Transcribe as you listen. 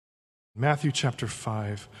Matthew chapter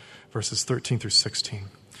 5, verses 13 through 16.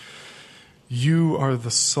 You are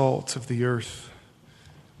the salt of the earth.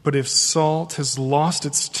 But if salt has lost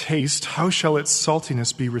its taste, how shall its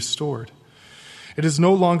saltiness be restored? It is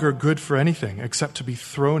no longer good for anything except to be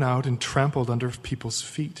thrown out and trampled under people's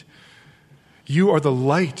feet. You are the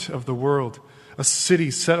light of the world. A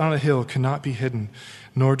city set on a hill cannot be hidden,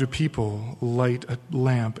 nor do people light a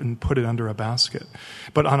lamp and put it under a basket,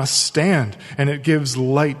 but on a stand, and it gives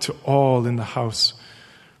light to all in the house.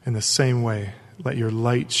 In the same way, let your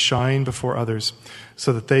light shine before others,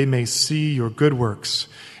 so that they may see your good works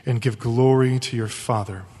and give glory to your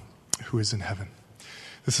Father who is in heaven.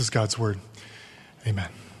 This is God's word. Amen.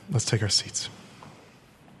 Let's take our seats.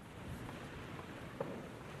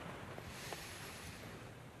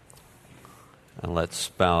 And let's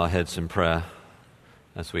bow our heads in prayer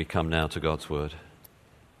as we come now to God's word.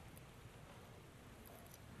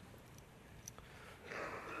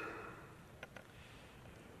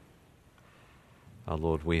 Our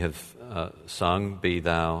Lord, we have sung, "Be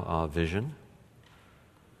Thou Our Vision."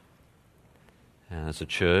 And as a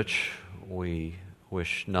church, we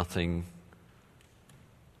wish nothing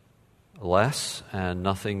less and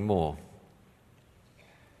nothing more.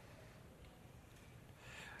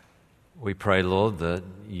 We pray, Lord, that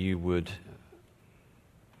you would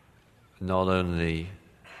not only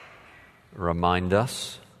remind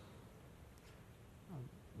us,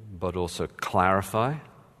 but also clarify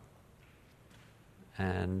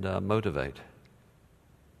and motivate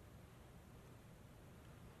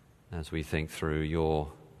as we think through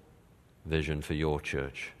your vision for your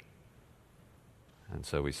church. And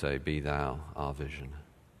so we say, "Be Thou our vision."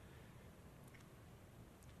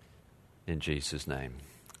 In Jesus' name,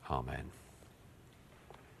 amen.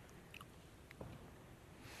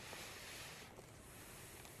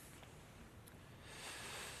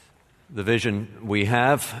 The vision we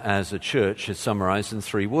have as a church is summarized in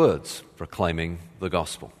 3 words: proclaiming the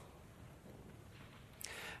gospel.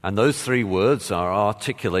 And those 3 words are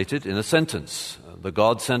articulated in a sentence: the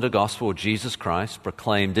God-centered gospel of Jesus Christ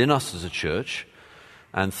proclaimed in us as a church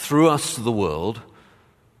and through us to the world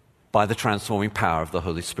by the transforming power of the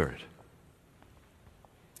Holy Spirit.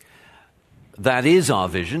 That is our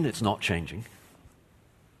vision. It's not changing.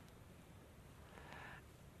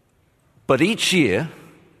 But each year,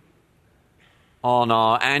 on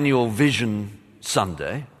our annual Vision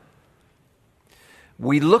Sunday,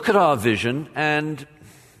 we look at our vision and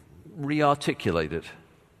re-articulate it,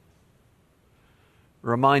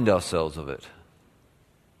 remind ourselves of it,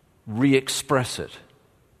 re-express it,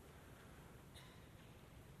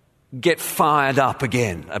 get fired up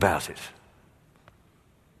again about it.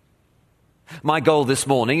 My goal this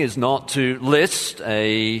morning is not to list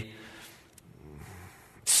a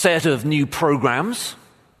set of new programs.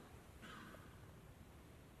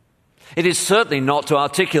 It is certainly not to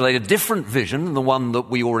articulate a different vision than the one that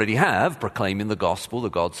we already have, proclaiming the gospel, the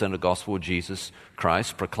God-centered gospel of Jesus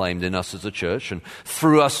Christ, proclaimed in us as a church and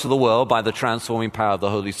through us to the world by the transforming power of the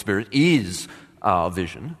Holy Spirit, is our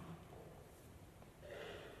vision.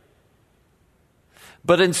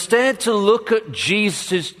 But instead to look at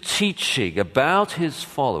Jesus' teaching about his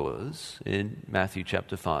followers in Matthew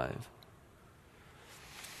chapter 5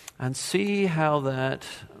 and see how that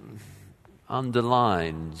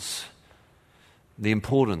underlines the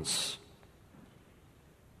importance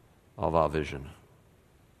of our vision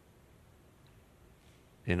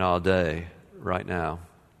in our day right now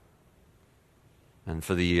and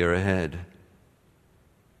for the year ahead.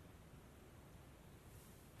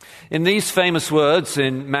 In these famous words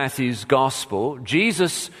in Matthew's Gospel,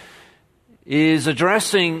 Jesus is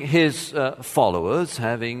addressing his followers,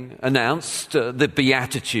 having announced the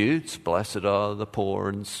Beatitudes, blessed are the poor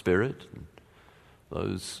in spirit,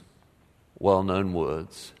 those well-known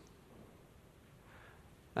words.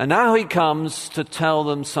 And now he comes to tell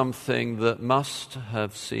them something that must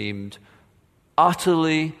have seemed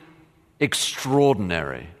utterly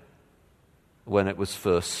extraordinary when it was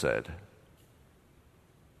first said.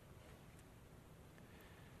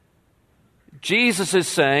 Jesus is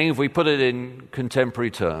saying, if we put it in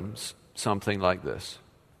contemporary terms, something like this.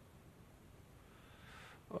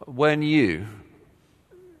 When you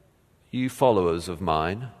followers of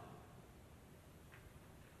mine,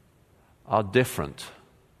 are different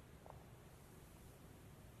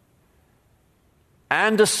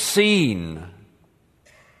and are seen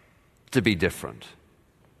to be different,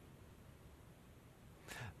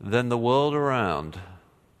 then the world around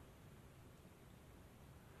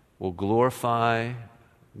will glorify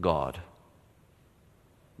God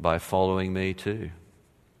by following me too.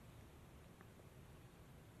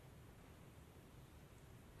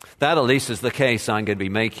 That at least is the case I'm going to be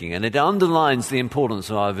making, and it underlines the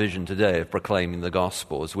importance of our vision today of proclaiming the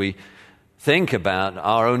gospel as we think about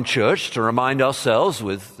our own church, to remind ourselves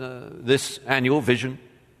with this annual Vision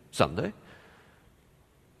Sunday.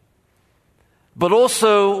 But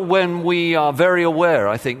also when we are very aware,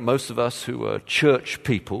 I think most of us who are church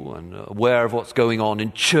people and aware of what's going on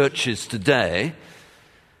in churches today,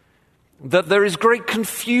 that there is great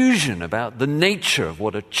confusion about the nature of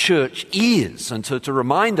what a church is, and so to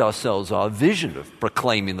remind ourselves our vision of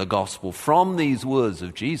proclaiming the gospel from these words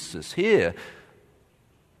of Jesus here,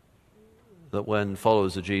 that when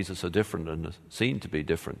followers of Jesus are different and are seen to be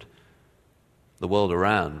different, the world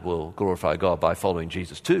around will glorify God by following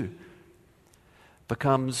Jesus too,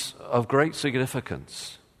 becomes of great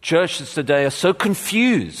significance. Churches today are so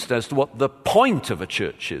confused as to what the point of a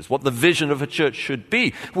church is, what the vision of a church should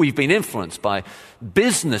be. We've been influenced by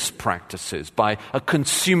business practices, by a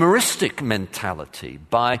consumeristic mentality,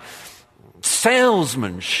 by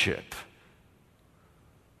salesmanship.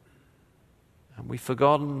 And we've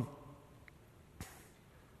forgotten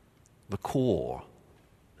the core,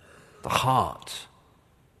 the heart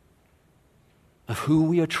of who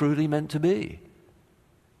we are truly meant to be.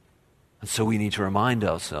 And so we need to remind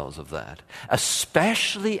ourselves of that,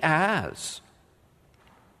 especially as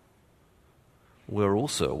we're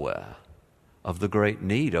also aware of the great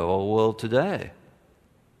need of our world today.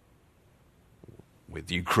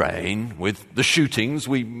 With Ukraine, with the shootings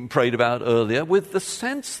we prayed about earlier, with the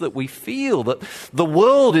sense that we feel that the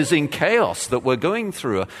world is in chaos, that we're going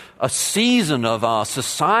through a season of our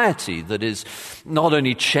society that is not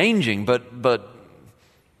only changing, but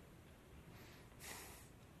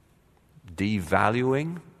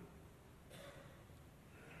devaluing,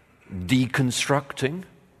 deconstructing,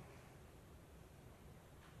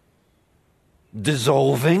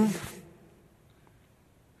 dissolving.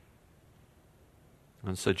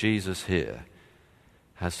 And so Jesus here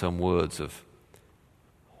has some words of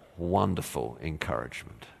wonderful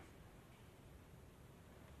encouragement.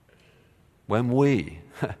 When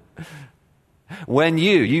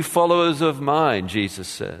you followers of mine, Jesus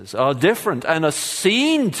says, are different and are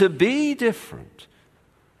seen to be different,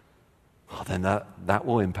 well, then that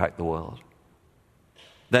will impact the world.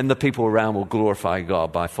 Then the people around will glorify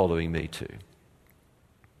God by following me too.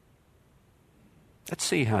 Let's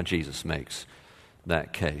see how Jesus makes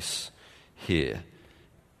that case here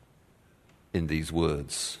in these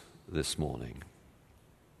words this morning.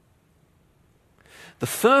 The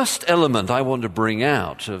first element I want to bring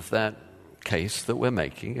out of that case that we're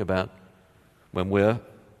making about when we're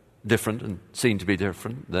different and seen to be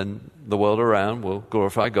different, then the world around will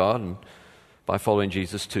glorify God and by following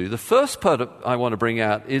Jesus too. The first part I want to bring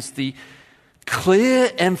out is the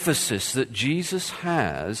clear emphasis that Jesus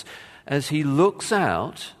has as he looks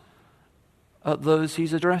out at those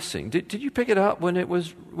he's addressing. Did you pick it up when it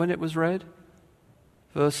was read?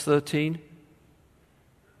 Verse 13.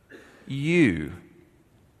 You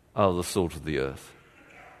are the salt of the earth.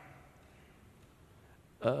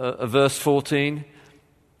 Verse 14.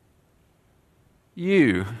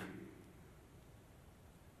 You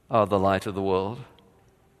are the light of the world.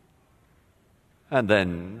 And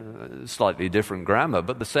then slightly different grammar,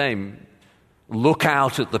 but the same. Look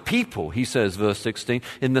out at the people, he says, verse 16.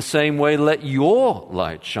 In the same way, let your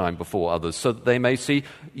light shine before others so that they may see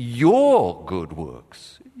your good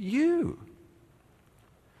works. You.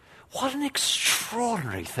 What an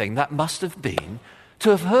extraordinary thing that must have been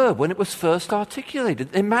to have heard when it was first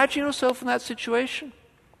articulated. Imagine yourself in that situation.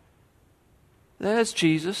 There's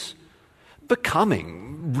Jesus,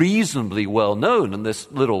 becoming reasonably well known in this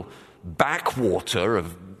little backwater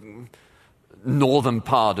of northern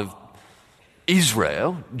part of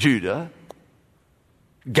Israel, Judah,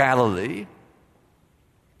 Galilee.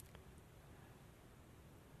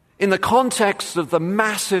 In the context of the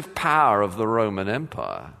massive power of the Roman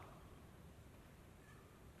Empire.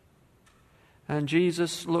 And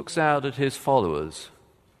Jesus looks out at his followers,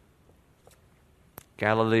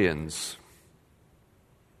 Galileans,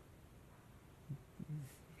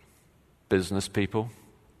 business people,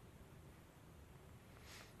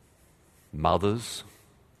 mothers,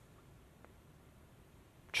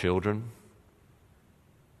 children,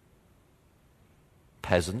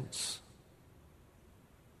 peasants,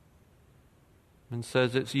 and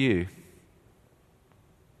says, it's you.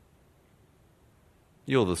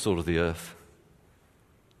 You're the salt of the earth.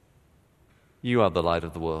 You are the light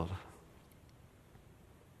of the world.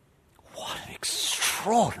 What an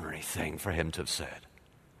extraordinary thing for him to have said.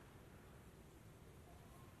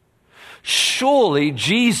 Surely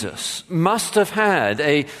Jesus must have had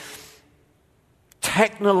a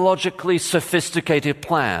technologically sophisticated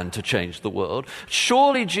plan to change the world,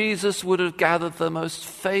 surely Jesus would have gathered the most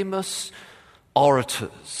famous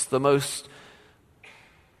orators, the most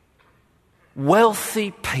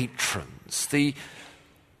wealthy patrons, the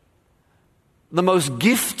most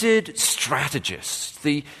gifted strategists,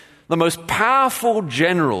 the most powerful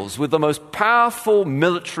generals with the most powerful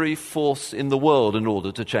military force in the world in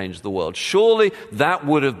order to change the world. Surely that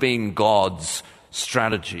would have been God's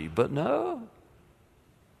strategy, but no.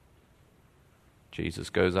 Jesus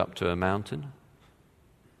goes up to a mountain.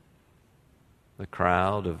 The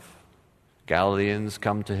crowd of Galileans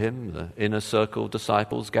come to him. The inner circle of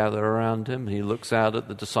disciples gather around him. He looks out at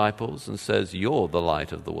the disciples and says, "You're the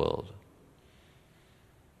light of the world.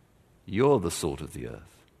 You're the salt of the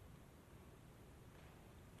earth."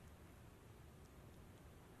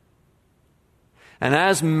 And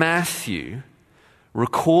as Matthew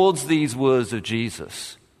records these words of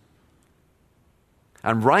Jesus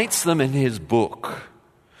and writes them in his book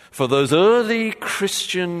for those early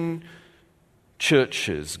Christian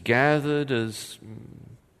churches gathered as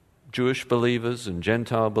Jewish believers and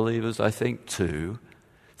Gentile believers, I think too,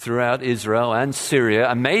 throughout Israel and Syria,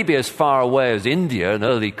 and maybe as far away as India, an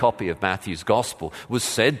early copy of Matthew's Gospel was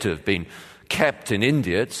said to have been kept in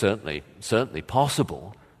India. It's certainly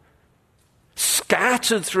possible.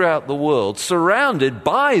 Scattered throughout the world, surrounded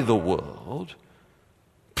by the world,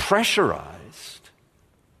 pressurized.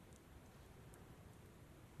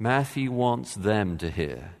 Matthew wants them to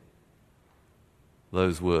hear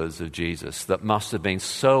those words of Jesus that must have been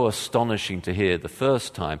so astonishing to hear the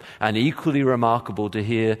first time and equally remarkable to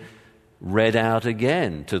hear read out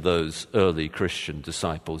again to those early Christian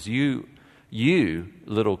disciples. You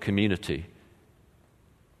little community,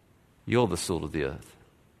 you're the salt of the earth.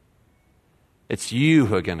 It's you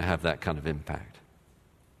who are going to have that kind of impact.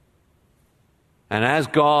 And as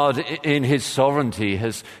God, in his sovereignty,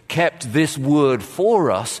 has kept this word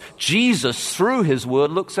for us, Jesus, through his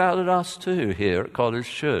word, looks out at us too here at Cottage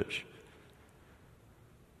Church.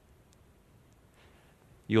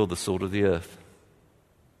 You're the salt of the earth.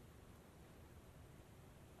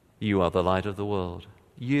 You are the light of the world.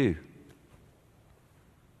 You.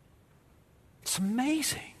 It's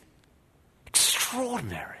amazing.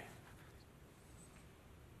 Extraordinary.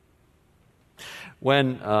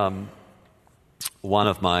 When one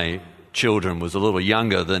of my children was a little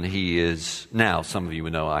younger than he is now, some of you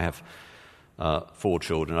will know I have 4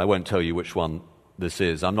 children. I won't tell you which one this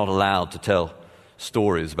is. I'm not allowed to tell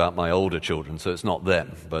stories about my older children, so it's not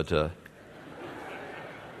them. But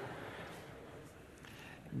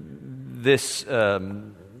this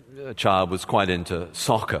child was quite into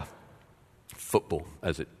soccer, football,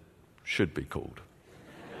 as it should be called.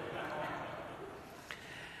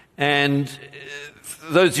 And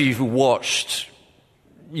those of you who watched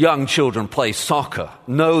young children play soccer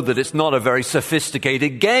know that it's not a very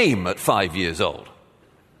sophisticated game at 5 years old.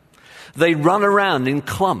 They run around in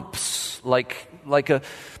clumps like a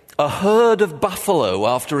herd of buffalo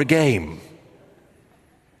after a game.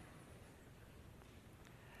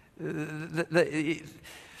 And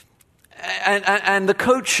the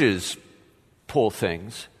coaches, poor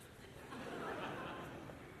things,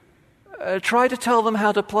 try to tell them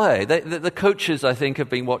how to play. The coaches, I think, have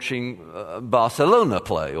been watching Barcelona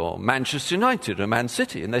play or Manchester United or Man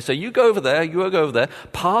City, and they say, you go over there,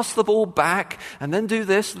 pass the ball back, and then do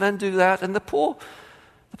this, and then do that. And the poor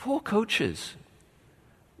coaches,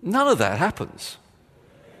 none of that happens.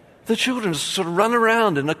 The children sort of run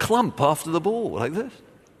around in a clump after the ball like this.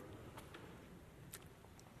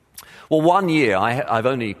 Well, one year, I've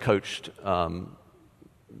only coached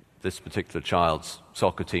this particular child's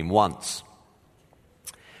soccer team once.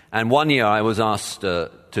 And one year I was asked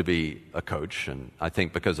to be a coach, and I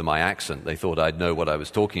think because of my accent, they thought I'd know what I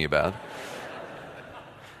was talking about.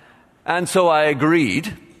 And so I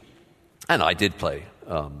agreed, and I did play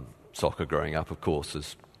soccer growing up, of course,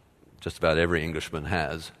 as just about every Englishman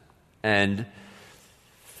has. And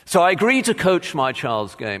so I agreed to coach my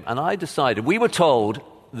child's game, and I decided, we were told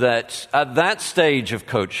that at that stage of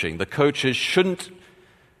coaching, the coaches shouldn't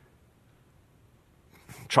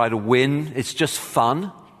try to win. It's just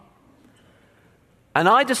fun. And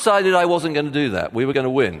I decided I wasn't going to do that. We were going to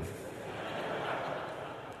win.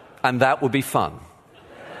 And that would be fun.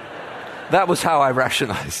 That was how I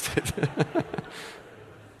rationalized it.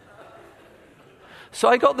 So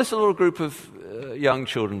I got this little group of young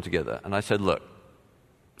children together, and I said, look,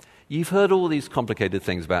 you've heard all these complicated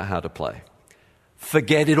things about how to play.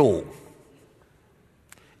 Forget it all.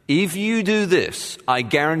 If you do this, I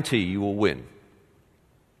guarantee you will win.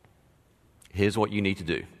 Here's what you need to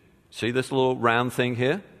do. See this little round thing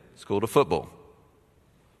here? It's called a football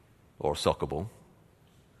or a soccer ball.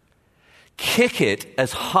 kick it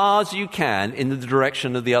as hard as you can in the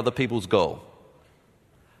direction of the other people's goal.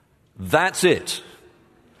 That's it.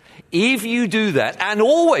 If you do that, and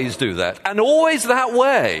always do that, and always that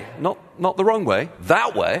way, not the wrong way,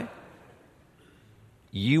 that way,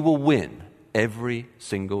 you will win every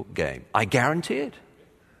single game. I guarantee it.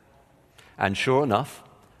 And sure enough,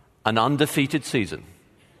 an undefeated season.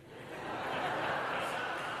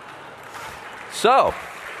 So,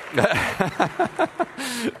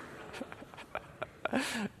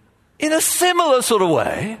 in a similar sort of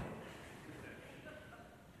way,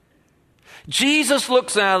 Jesus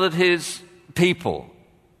looks out at his people,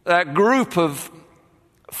 that group of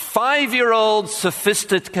 5-year-old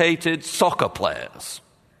sophisticated soccer players,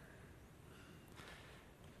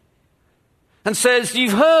 and says,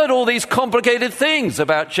 you've heard all these complicated things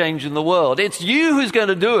about changing the world. It's you who's going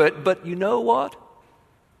to do it, but you know what?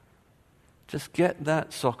 Just get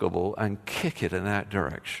that soccer ball and kick it in that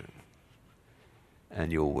direction,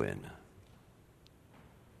 and you'll win.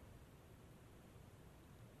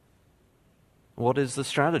 What is the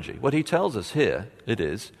strategy? What he tells us here, it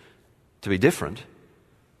is to be different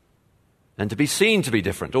and to be seen to be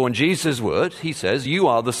different. Or in Jesus' word, he says, you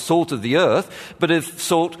are the salt of the earth, but if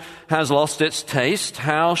salt has lost its taste,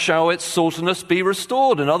 how shall its saltiness be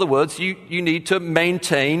restored? In other words, you need to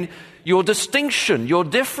maintain your distinction, your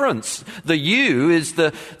difference. The you is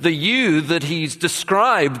the you that he's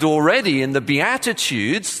described already in the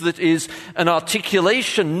Beatitudes, that is an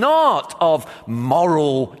articulation not of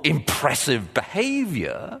moral, impressive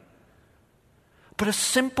behavior, but a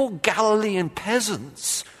simple Galilean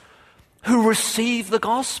peasants who receive the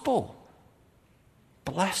gospel.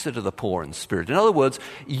 Blessed are the poor in spirit. In other words,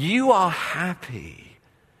 you are happy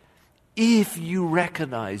if you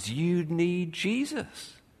recognize you need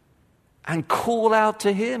Jesus and call out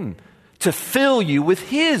to him to fill you with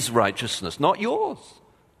his righteousness, not yours.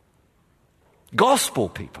 Gospel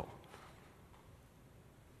people.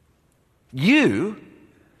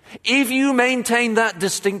 If you maintain that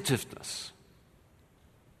distinctiveness,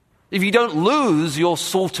 if you don't lose your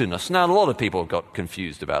saltiness. Now, a lot of people got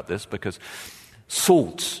confused about this because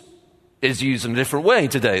salt is used in a different way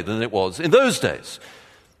today than it was in those days.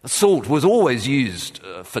 Salt was always used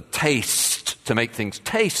for taste, to make things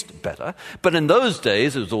taste better. But in those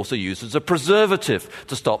days, it was also used as a preservative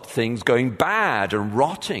to stop things going bad and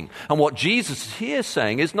rotting. And what Jesus is here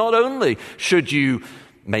saying is not only should you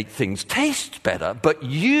make things taste better, but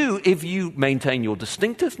if you maintain your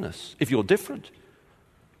distinctiveness, if you're different,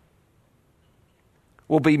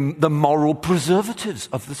 will be the moral preservatives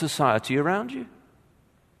of the society around you.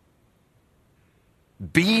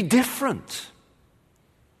 Be different.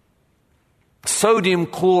 Sodium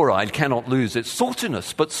chloride cannot lose its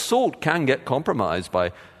saltiness, but salt can get compromised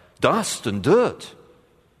by dust and dirt.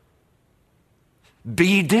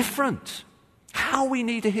 Be different. How we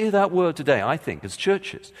need to hear that word today, I think, as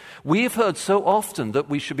churches. We have heard so often that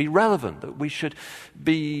we should be relevant, that we should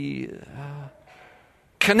be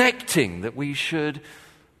connecting, that we should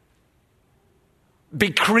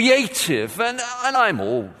be creative, and I'm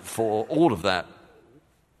all for all of that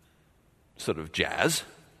sort of jazz.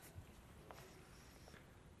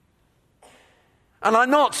 And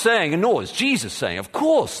I'm not saying, and nor is Jesus saying, of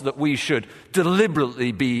course, that we should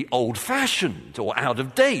deliberately be old-fashioned or out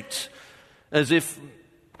of date, as if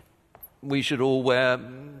we should all wear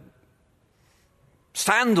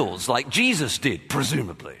sandals like Jesus did,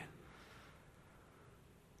 presumably.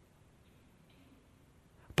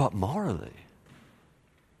 But morally,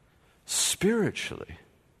 spiritually,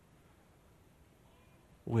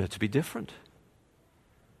 we're to be different.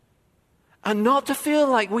 And not to feel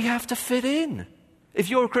like we have to fit in. If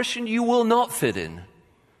you're a Christian, you will not fit in.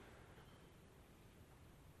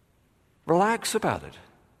 Relax about it.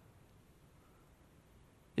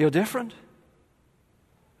 You're different.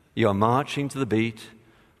 You're marching to the beat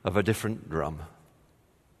of a different drum.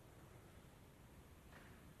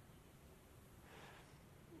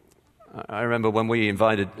 I remember when we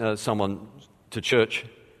invited someone to church,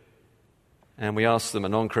 and we asked them, a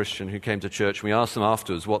non-Christian who came to church, we asked them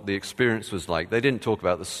afterwards what the experience was like. They didn't talk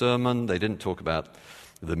about the sermon, they didn't talk about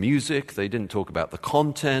the music, they didn't talk about the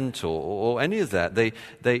content or any of that.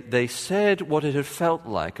 They said what it had felt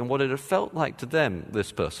like, and what it had felt like to them,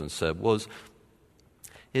 this person said, was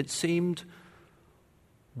it seemed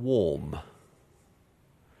warm.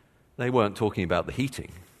 They weren't talking about the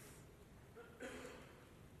heating.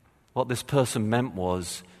 What this person meant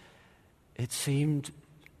was it seemed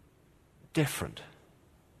different.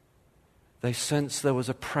 They sensed there was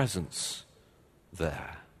a presence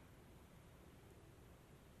there.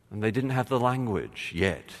 And they didn't have the language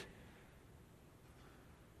yet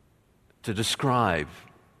to describe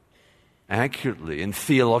accurately in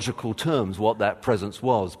theological terms what that presence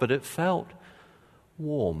was, but it felt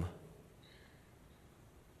warm,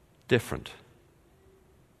 different,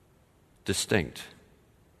 distinct.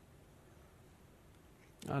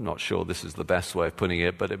 I'm not sure this is the best way of putting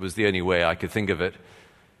it, but it was the only way I could think of it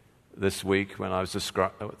this week when I was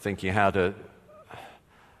thinking how to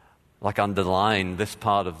underline this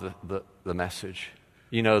part of the message.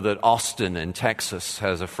 You know that Austin in Texas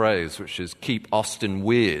has a phrase which is, keep Austin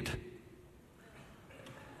weird.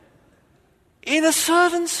 In a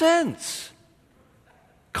certain sense,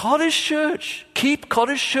 Cottage Church, keep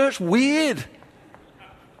Cottage Church weird.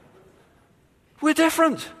 We're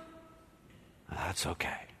different. That's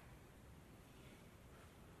okay.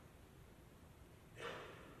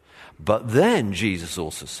 But then Jesus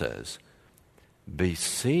also says, be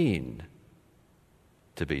seen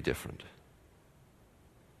to be different.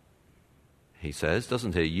 He says,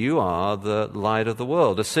 doesn't he? You are the light of the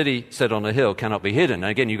world. A city set on a hill cannot be hidden.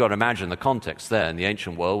 And again, you've got to imagine the context there. In the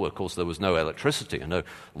ancient world, of course, there was no electricity and no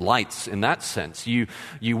lights in that sense. You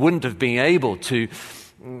wouldn't have been able to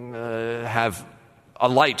have a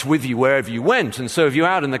light with you wherever you went. And so if you're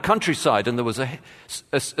out in the countryside and there was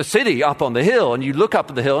a city up on the hill, and you look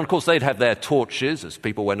up at the hill, and of course they'd have their torches as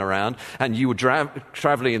people went around, and you were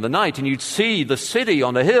traveling in the night, and you'd see the city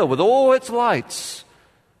on the hill with all its lights.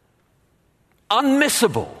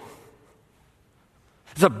 Unmissable.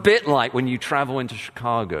 It's a bit like when you travel into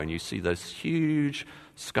Chicago and you see those huge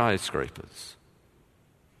skyscrapers.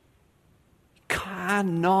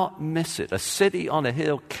 Cannot miss it. A city on a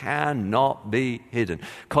hill cannot be hidden.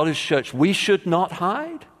 Cottage Church, we should not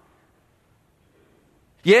hide.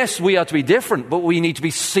 Yes, we are to be different, but we need to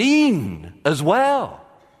be seen as well.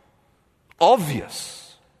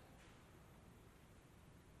 Obvious.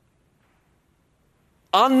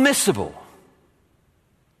 Unmissable.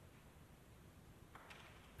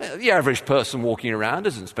 The average person walking around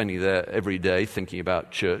isn't spending there every day thinking about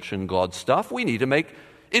church and God stuff. We need to make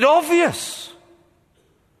it obvious.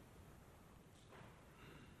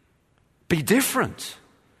 Be different,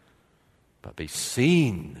 but be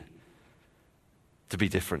seen to be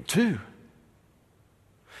different too.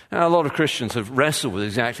 Now, a lot of Christians have wrestled with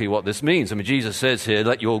exactly what this means. I mean, Jesus says here,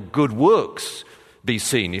 let your good works be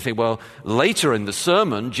seen. You think, well, later in the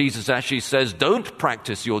sermon, Jesus actually says, don't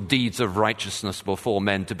practice your deeds of righteousness before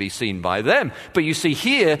men to be seen by them. But you see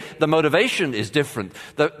here, the motivation is different.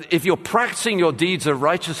 That if you're practicing your deeds of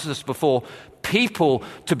righteousness before people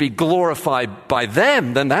to be glorified by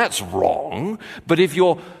them, then that's wrong. But if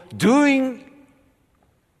you're doing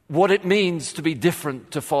what it means to be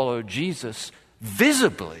different, to follow Jesus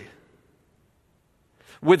visibly,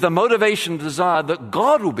 with the motivation and desire that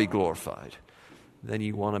God will be glorified, then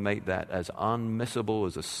you want to make that as unmissable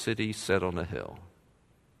as a city set on a hill.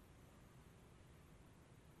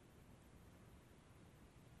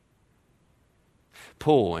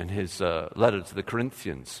 Paul, in his letter to the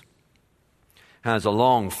Corinthians, has a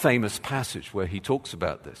long, famous passage where he talks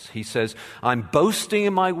about this. He says, I'm boasting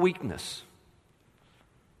in my weakness.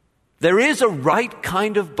 There is a right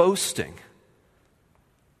kind of boasting.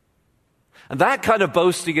 And that kind of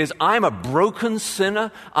boasting is, I'm a broken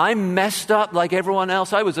sinner. I'm messed up like everyone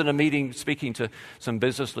else. I was in a meeting speaking to some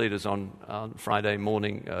business leaders on Friday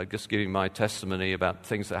morning, just giving my testimony about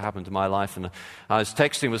things that happened to my life. And I was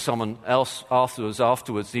texting with someone else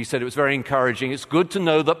afterwards. He said it was very encouraging. It's good to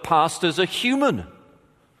know that pastors are human.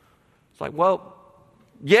 It's like, well,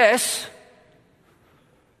 yes.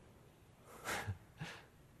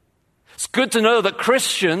 It's good to know that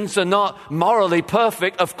Christians are not morally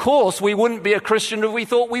perfect. Of course, we wouldn't be a Christian if we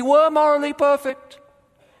thought we were morally perfect.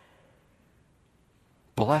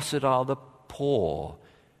 Blessed are the poor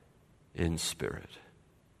in spirit.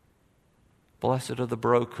 Blessed are the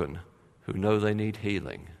broken who know they need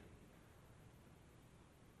healing.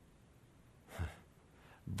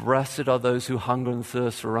 Blessed are those who hunger and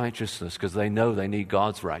thirst for righteousness because they know they need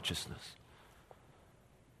God's righteousness.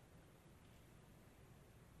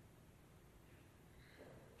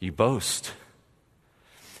 You boast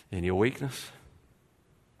in your weakness.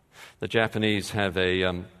 The Japanese have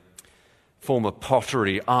a form of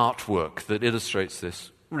pottery artwork that illustrates this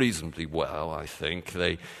reasonably well, I think.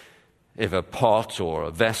 If a pot or a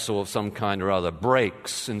vessel of some kind or other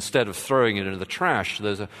breaks, instead of throwing it into the trash,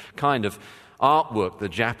 there's a kind of artwork the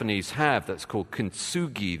Japanese have that's called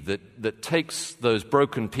kintsugi that takes those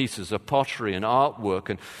broken pieces of pottery and artwork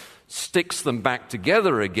and sticks them back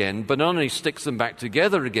together again, but not only sticks them back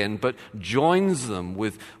together again, but joins them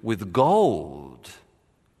with gold.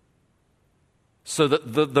 So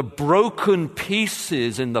that the broken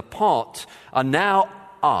pieces in the pot are now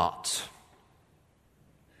art.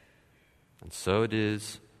 And so it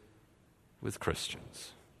is with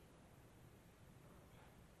Christians.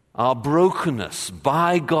 Our brokenness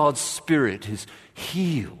by God's Spirit is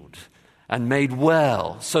healed and made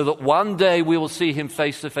well so that one day we will see him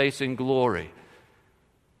face to face in glory.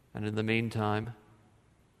 And in the meantime,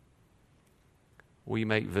 we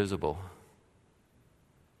make visible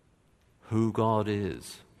who God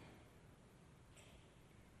is,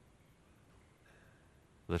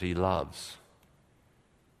 that he loves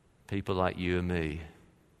people like you and me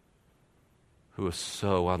who are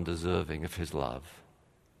so undeserving of his love.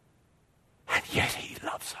 And yet he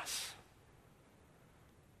loves us.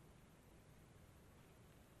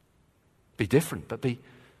 Be different, but be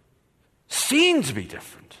seen to be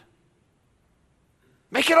different.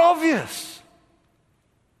 Make it obvious.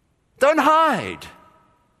 Don't hide.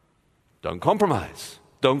 Don't compromise.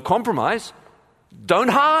 Don't compromise. Don't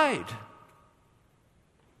hide.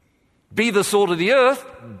 Be the salt of the earth.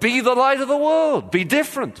 Be the light of the world. Be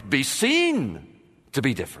different. Be seen to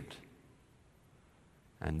be different.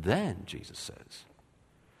 And then, Jesus says,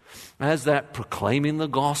 as that proclaiming the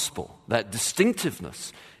gospel, that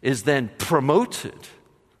distinctiveness is then promoted,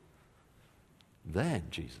 then,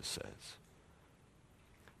 Jesus says,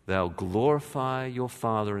 they'll glorify your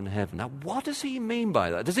Father in heaven. Now, what does he mean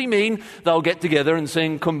by that? Does he mean they'll get together and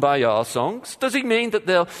sing Kumbaya songs? Does he mean that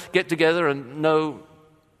they'll get together and know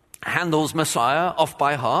Handel's Messiah off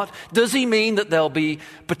by heart? Does he mean that they'll be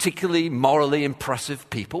particularly morally impressive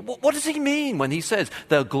people? What does he mean when he says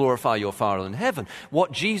they'll glorify your Father in heaven?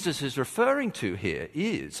 What Jesus is referring to here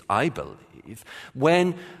is, I believe,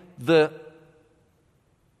 when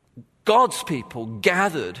God's people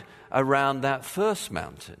gathered around that first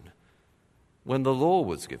mountain when the law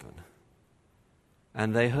was given,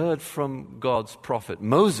 and they heard from God's prophet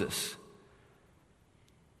Moses,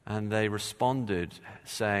 and they responded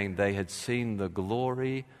saying they had seen the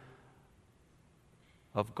glory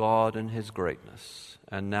of God and his greatness.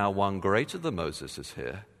 And now one greater than Moses is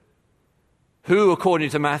here, who, according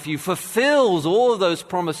to Matthew, fulfills all of those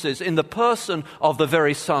promises in the person of the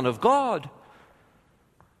very Son of God.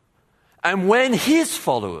 And when his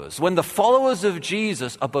followers, when the followers of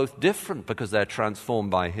Jesus are both different because they're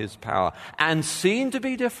transformed by his power and seen to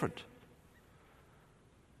be different,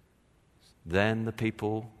 then the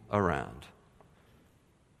people around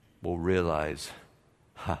will realize,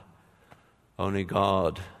 only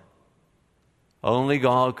God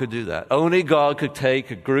could do that. Only God could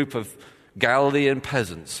take a group of Galilean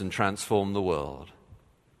peasants and transform the world,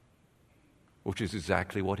 which is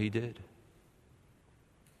exactly what he did.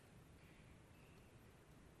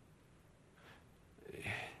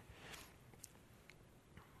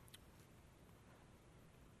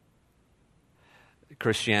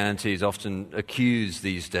 Christianity is often accused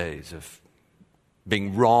these days of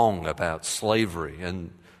being wrong about slavery, and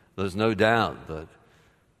there's no doubt that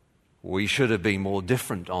we should have been more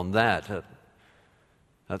different on that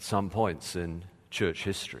at some points in church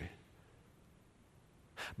history.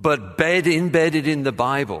 But embedded in the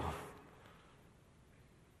Bible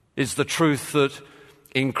is the truth that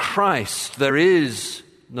in Christ there is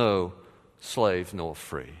no slave nor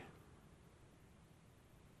free.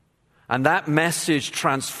 And that message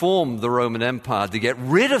transformed the Roman Empire to get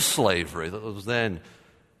rid of slavery that was then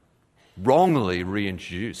wrongly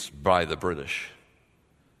reintroduced by the British.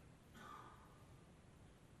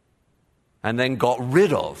 And then got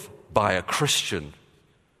rid of by a Christian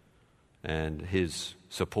and his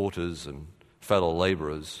supporters and fellow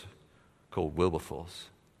laborers called Wilberforce.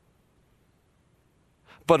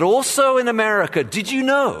 But also in America, did you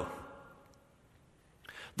know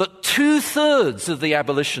that 2/3 of the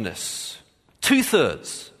abolitionists,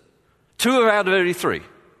 2/3, 2 out of every 3,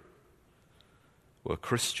 were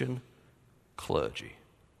Christian clergy?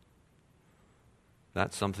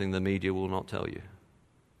 That's something the media will not tell you.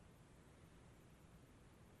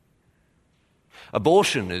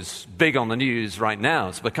 Abortion is big on the news right now.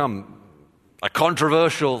 It's become a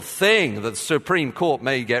controversial thing that the Supreme Court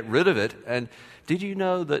may get rid of it. And did you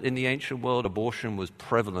know that in the ancient world abortion was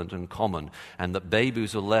prevalent and common, and that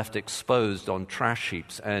babies were left exposed on trash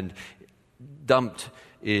heaps and dumped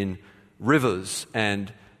in rivers,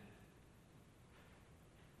 and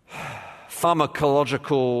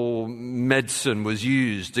pharmacological medicine was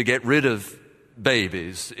used to get rid of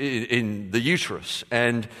babies in the uterus,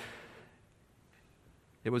 and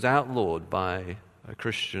it was outlawed by a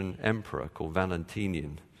Christian emperor called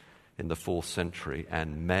Valentinian in the 4th century,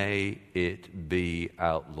 and may it be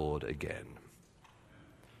outlawed again.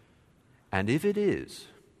 And if it is,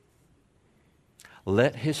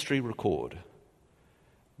 let history record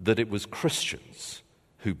that it was Christians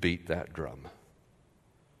who beat that drum.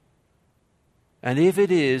 And if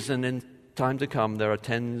it is an time to come, there are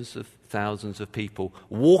tens of thousands of people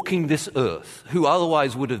walking this earth who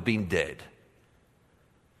otherwise would have been dead.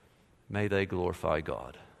 May they glorify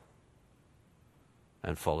God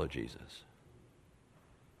and follow Jesus.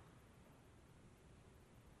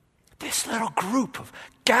 This little group of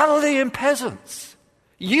Galilean peasants,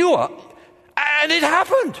 and it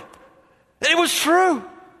happened. It was true.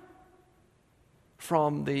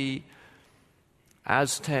 From the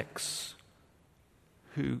Aztecs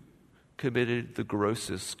who committed the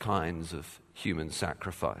grossest kinds of human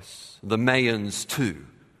sacrifice, the Mayans too,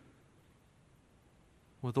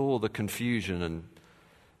 with all the confusion and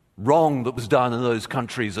wrong that was done in those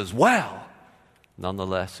countries as well.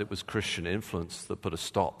 Nonetheless, it was Christian influence that put a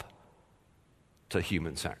stop to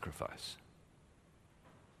human sacrifice.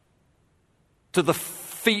 To the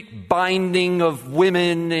feet binding of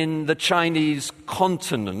women in the Chinese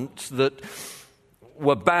continent that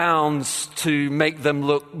were bound to make them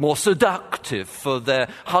look more seductive for their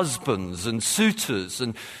husbands and suitors,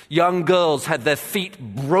 and young girls had their feet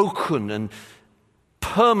broken and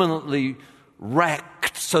permanently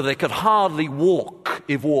wrecked so they could hardly walk,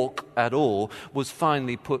 if walk at all, was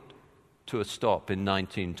finally put to a stop in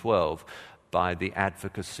 1912 by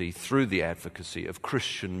through the advocacy of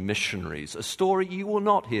Christian missionaries, a story you will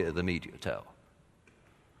not hear the media tell.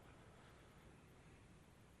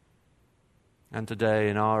 And today,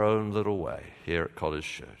 in our own little way, here at College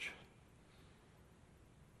Church,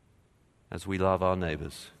 as we love our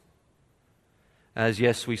neighbors, as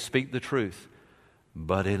yes, we speak the truth,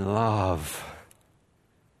 but in love,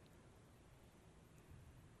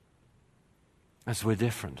 as we're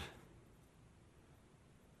different,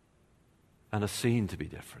 and are seen to be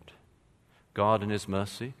different. God in His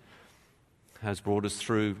mercy has brought us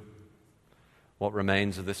through what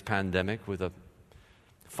remains of this pandemic with a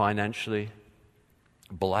financially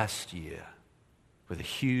blessed year, with a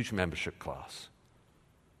huge membership class,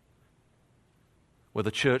 with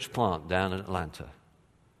a church plant down in Atlanta,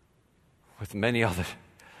 with many other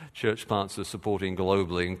church plants we're supporting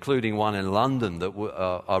globally, including one in London that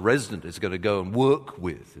our resident is going to go and work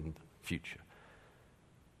with in the future.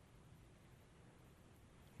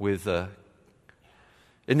 With an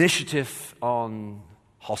initiative on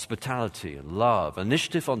hospitality and love,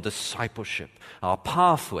 initiative on discipleship, our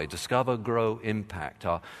pathway, Discover, Grow, Impact,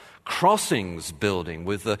 our crossings building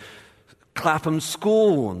with the Clapham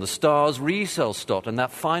School and the Stars resale stock, and that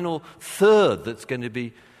final third that's going to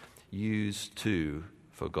be used too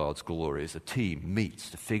for God's glory as a team meets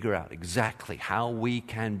to figure out exactly how we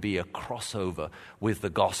can be a crossover with the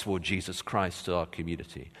gospel of Jesus Christ to our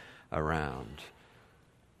community around.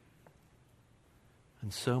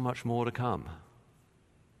 And so much more to come.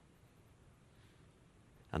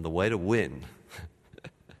 And the way to win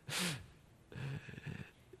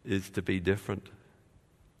is to be different.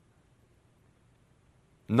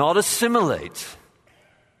 Not assimilate,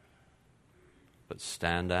 but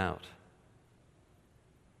stand out.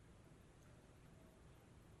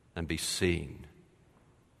 And be seen.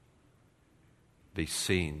 Be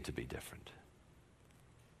seen to be different.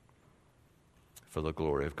 For the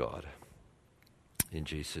glory of God. In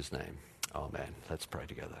Jesus' name, amen. Let's pray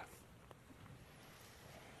together.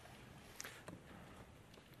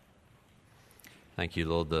 Thank you,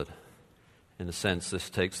 Lord, that in a sense this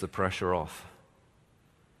takes the pressure off.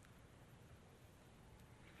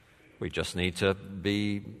 We just need to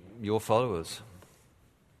be your followers.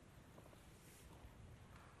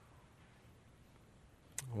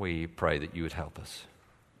 We pray that you would help us.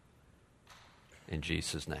 In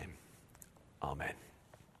Jesus' name, amen.